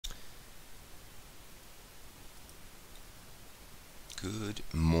Good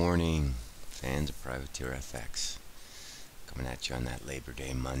morning, fans of PrivateerFX. Coming at you on that Labor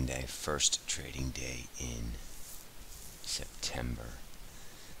Day Monday, first trading day in September.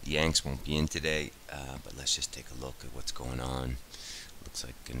 The Yanks won't be in today, but let's just take a look at what's going on. Looks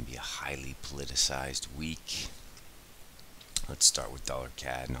like going to be a highly politicized week. Let's start with dollar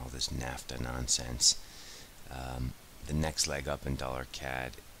CAD and all this NAFTA nonsense. The next leg up in dollar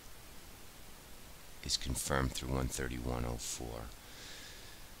CAD is confirmed through 131.04.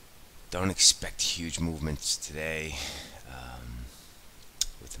 Don't expect huge movements today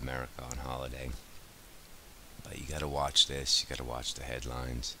with America on holiday, but you got to watch this. You got to watch the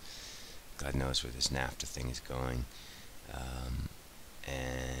headlines. God knows where this NAFTA thing is going,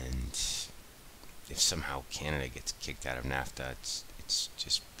 and if somehow Canada gets kicked out of NAFTA, it's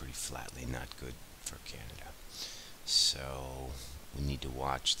just pretty flatly not good for Canada. So we need to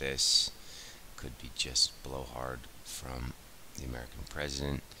watch this. Could be just blowhard from the American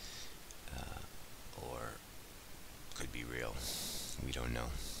president, or could be real. We don't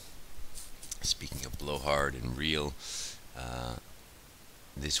know. Speaking of blowhard and real,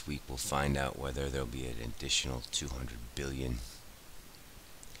 this week we'll find out whether there'll be an additional $200 billion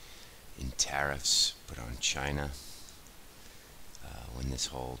in tariffs put on China. When this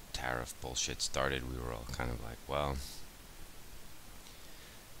whole tariff bullshit started, we were all kind of like, well,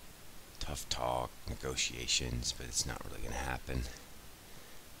 tough talk, negotiations, but it's not really going to happen.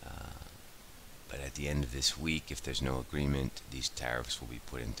 But at the end of this week, if there's no agreement, these tariffs will be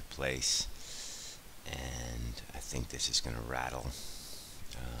put into place, and I think this is going to rattle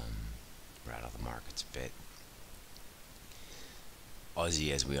the markets a bit.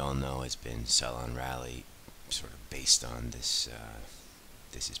 Aussie, as we all know, has been sell on rally, sort of based on this.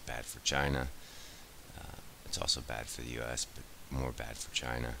 This is bad for China. It's also bad for the U.S., but more bad for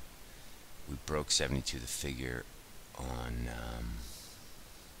China. We broke 72 the figure on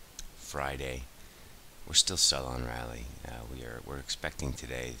Friday. We're still sell on rally. We're expecting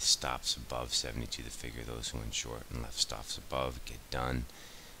today stops above 72 the figure. Those who went short and left stops above get done,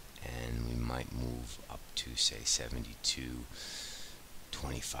 and we might move up to say 72,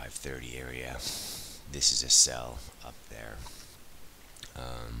 25, 30 area. This is a sell up there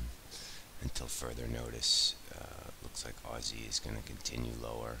until further notice. Looks like Aussie is going to continue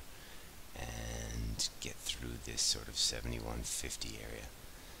lower and get through this sort of 71.50 area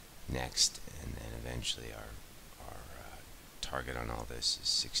next, and then eventually our target on all this is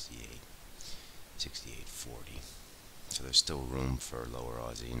 68.40. So there's still room for lower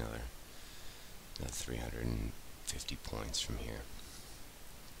Aussie, another 350 points from here.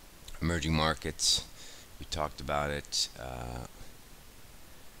 Emerging markets, we talked about it.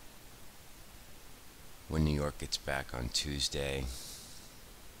 When New York gets back on Tuesday,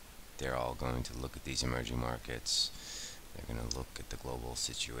 they're all going to look at these emerging markets. They're going to look at the global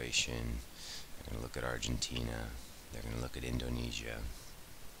situation. They're going to look at Argentina. They're going to look at Indonesia.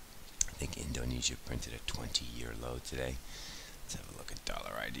 I think Indonesia printed a 20-year low today. Let's have a look at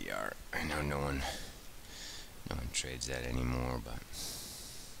dollar IDR. I know no one trades that anymore, but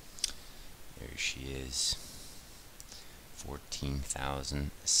there she is.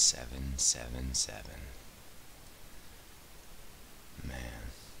 14,777.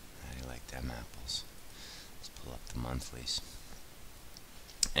 Man, how do you like them apples? Let's pull up the monthlies.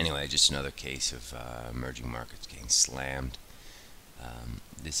 Anyway, just another case of emerging markets getting slammed.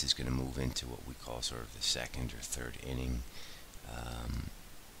 This is going to move into what we call sort of the second or third inning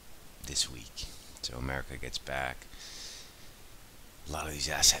this week. So America gets back. A lot of these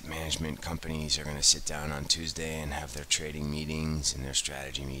asset management companies are going to sit down on Tuesday and have their trading meetings and their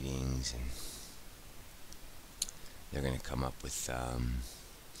strategy meetings, and they're going to come up with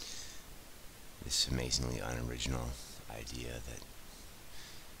this amazingly unoriginal idea that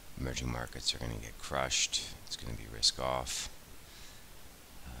emerging markets are going to get crushed. It's going to be risk off.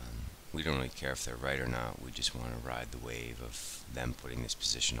 We don't really care if they're right or not. We just want to ride the wave of them putting this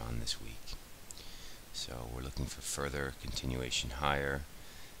position on this week. So we're looking for further continuation higher.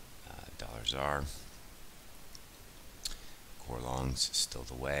 Dollars are. Core longs still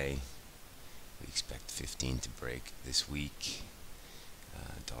the way. We expect 15 to break this week.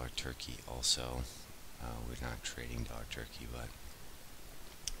 Dollar Turkey also. We're not trading dollar Turkey, but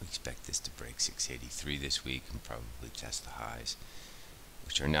we expect this to break 683 this week and probably test the highs,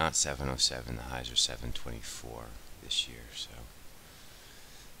 which are not 707. The highs are 724 this year. So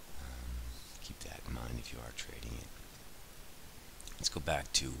keep that in mind if you are trading it. Let's go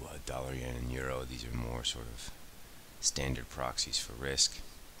back to dollar, yen, and euro. These are more sort of standard proxies for risk.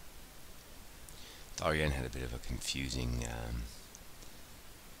 Dollar yen had a bit of a confusing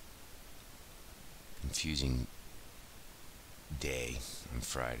day on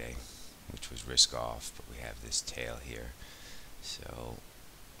Friday, which was risk off, but we have this tail here. So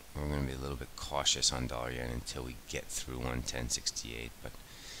we're going to be a little bit cautious on dollar yen until we get through 110.68. But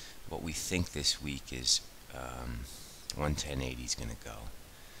what we think this week is 110.80 is going to go.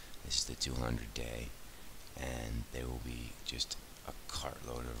 This is the 200 day, and there will be just a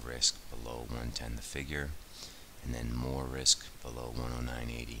cartload of risk below 110 the figure, and then more risk below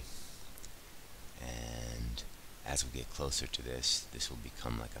 109.80. And as we get closer to this will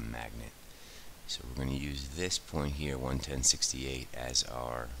become like a magnet. So we're going to use this point here, 110.68, as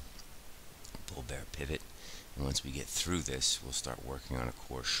our bull bear pivot. And once we get through this, we'll start working on a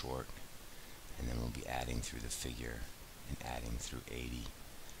core short, and then we'll be adding through the figure and adding through 80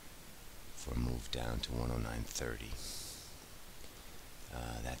 for a move down to 109.30.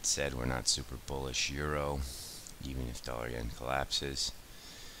 That said, we're not super bullish euro, even if dollar yen collapses.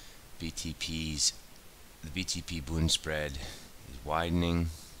 The BTP Bund spread is widening,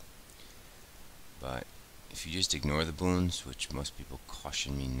 but if you just ignore the Bunds, which most people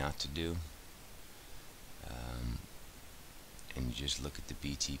caution me not to do, and you just look at the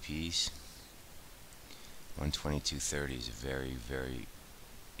BTPs, 122.30 is a very, very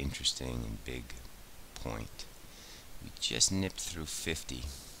interesting and big point. We just nipped through 50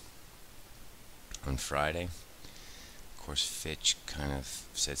 on Friday. Of course, Fitch kind of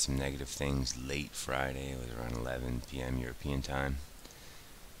said some negative things late Friday. It was around 11 p.m. European time.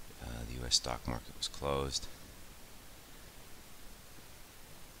 The U.S. stock market was closed.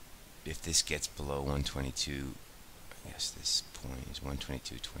 If this gets below 122, I guess this point is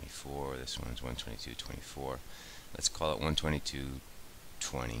 122.24. This one's 122.24. Let's call it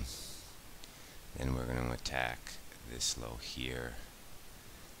 122.20. Then we're going to attack this low here,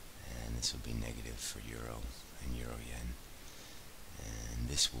 and this will be negative for euro and euro yen, and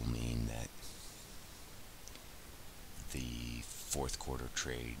this will mean that the fourth quarter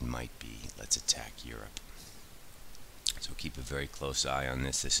trade might be let's attack Europe. So keep a very close eye on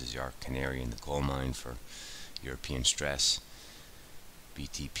this. This is our canary in the coal mine for European stress.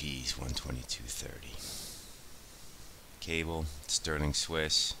 BTP's 122.30. Cable, sterling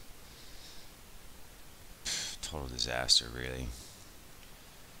Swiss, total disaster really.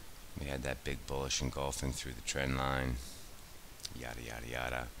 We had that big bullish engulfing through the trend line, yada yada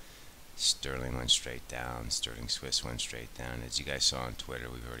yada. Sterling went straight down, sterling Swiss went straight down. As you guys saw on Twitter,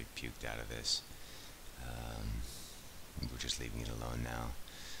 we've already puked out of this. We're just leaving it alone now.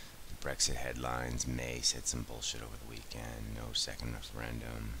 The Brexit headlines, May said some bullshit over the weekend, no second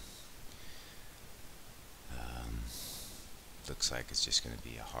referendum. Looks like it's just going to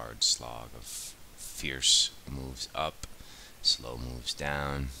be a hard slog of fierce moves up, slow moves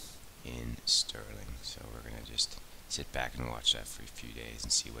down in sterling. So we're going to just sit back and watch that for a few days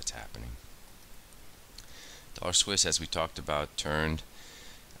and see what's happening. Dollar Swiss, as we talked about, turned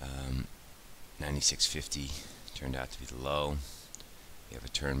 96.50 turned out to be the low. We have a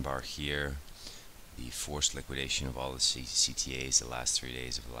turn bar here. The forced liquidation of all the CTAs the last 3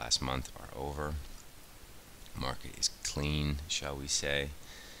 days of the last month are over. Market is clean, shall we say,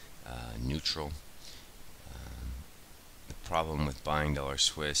 neutral. The problem with buying dollar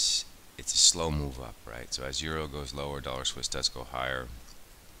Swiss, it's a slow move up, right? So as euro goes lower, dollar Swiss does go higher.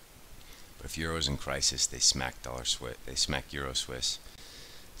 But if euro is in crisis, they smack dollar Swiss, they smack euro Swiss.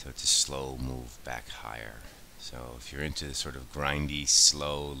 So it's a slow move back higher. So if you're into the sort of grindy,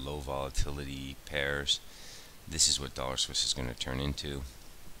 slow, low volatility pairs, this is what dollar Swiss is going to turn into.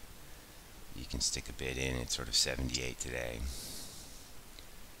 You can stick a bid in. It's sort of 78 today.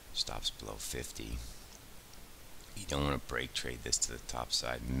 Stops below 50. You don't want to break trade this to the top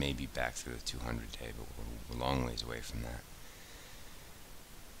side. Maybe back through the 200 day, but we're a long ways away from that.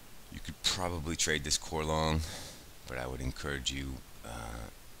 You could probably trade this core long, but I would encourage you,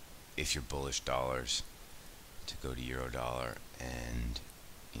 if you're bullish dollars, to go to euro dollar and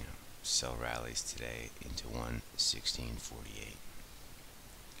sell rallies today into 116.48.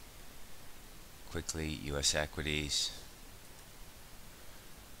 Quickly, U.S. equities,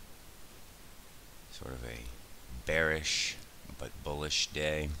 sort of a bearish but bullish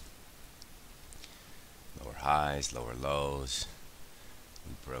day. Lower highs, lower lows.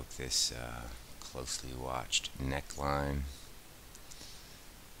 We broke this closely watched neckline,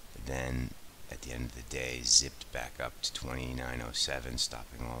 but then at the end of the day zipped back up to 29.07,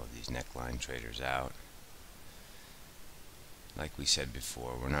 stopping all of these neckline traders out. Like we said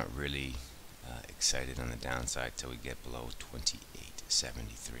before, we're not really excited on the downside till we get below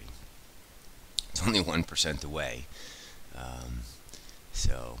 28.73. It's only 1% away,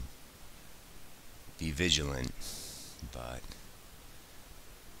 so be vigilant, but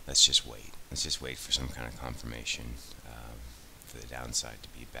let's just wait. Let's just wait for some kind of confirmation. for the downside to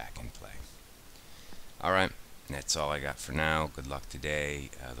be back in play. Alright, that's all I got for now. Good luck today.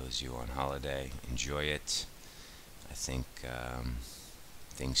 Those of you on holiday, enjoy it. I think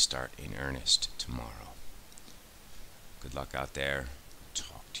things start in earnest tomorrow. Good luck out there.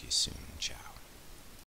 Talk to you soon. Ciao.